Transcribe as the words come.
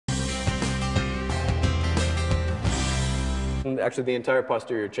and actually the entire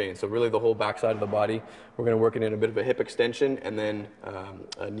posterior chain. So really the whole back side of the body. We're going to work it in a bit of a hip extension and then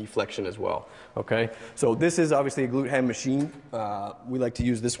a knee flexion as well. Okay. So this is obviously a glute ham machine. We like to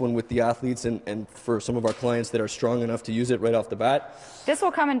use this one with the athletes and for some of our clients that are strong enough to use it right off the bat. This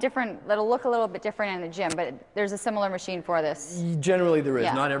will come in different, it'll look a little bit different in the gym, but there's a similar machine for this. Generally there is.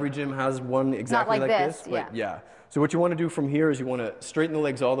 Yeah. Not every gym has one exactly like this, but yeah. So what you want to do from here is you want to straighten the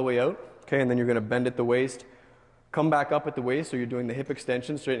legs all the way out, okay, and then you're going to bend at the waist, come back up at the waist, so you're doing the hip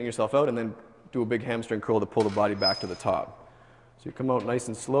extension, straightening yourself out, and then do a big hamstring curl to pull the body back to the top. So you come out nice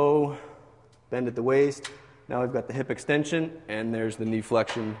and slow, bend at the waist. Now we've got the hip extension, and there's the knee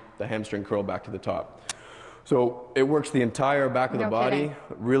flexion, the hamstring curl back to the top. So it works the entire back of the body. Kidding.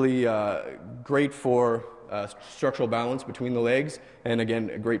 Really great for structural balance between the legs, and again,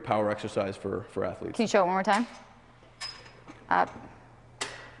 a great power exercise for athletes. Can you show it one more time? Up,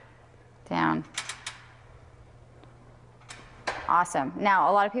 down. Awesome.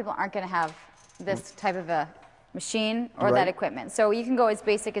 Now, a lot of people aren't going to have this type of a machine or that equipment. So you can go as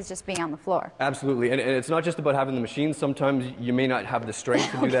basic as just being on the floor. Absolutely. And it's not just about having the machine. Sometimes you may not have the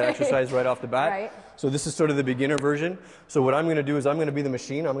strength to do that exercise right off the bat. Right. So this is sort of the beginner version. So what I'm going to do is I'm going to be the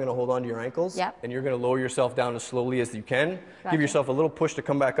machine. I'm going to hold on to your ankles. Yep. And you're going to lower yourself down as slowly as you can. Gotcha. Give yourself a little push to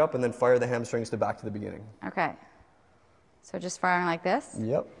come back up and then fire the hamstrings to back to the beginning. Okay. So just firing like this?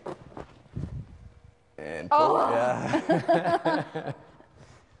 Yep. And pull. Oh. Yeah.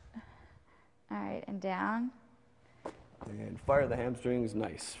 All right, and down. And fire the hamstrings.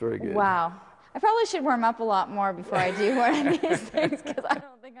 Nice. Very good. Wow. I probably should warm up a lot more before I do one of these things because I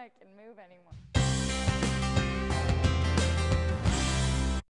don't think I can move anymore.